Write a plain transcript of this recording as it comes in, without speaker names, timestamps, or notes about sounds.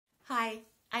Hi,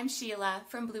 I'm Sheila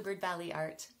from Bluebird Valley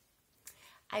Art.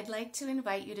 I'd like to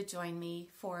invite you to join me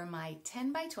for my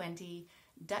 10 by 20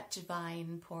 Dutch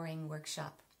vine pouring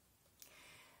workshop.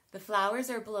 The flowers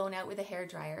are blown out with a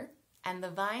hairdryer and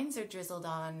the vines are drizzled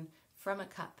on from a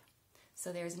cup.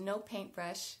 So there's no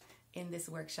paintbrush in this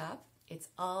workshop. It's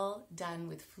all done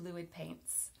with fluid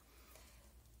paints.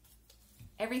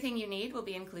 Everything you need will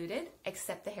be included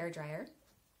except the hairdryer.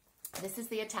 This is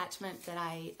the attachment that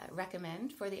I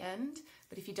recommend for the end,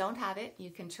 but if you don't have it, you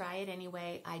can try it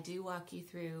anyway. I do walk you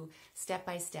through step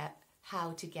by step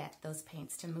how to get those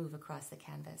paints to move across the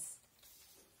canvas.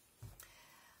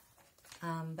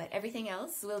 But everything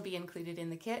else will be included in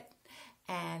the kit,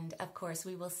 and of course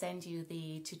we will send you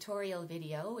the tutorial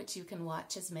video, which you can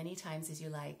watch as many times as you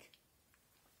like.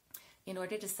 In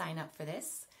order to sign up for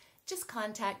this, just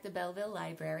contact the Belleville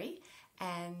Library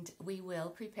and we will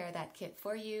prepare that kit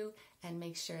for you and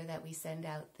make sure that we send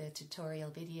out the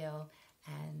tutorial video,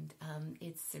 and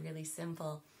it's really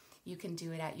simple. You can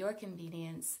do it at your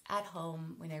convenience, at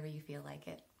home, whenever you feel like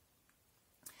it.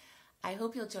 I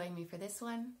hope you'll join me for this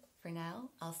one. For now,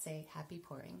 I'll say happy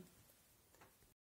pouring.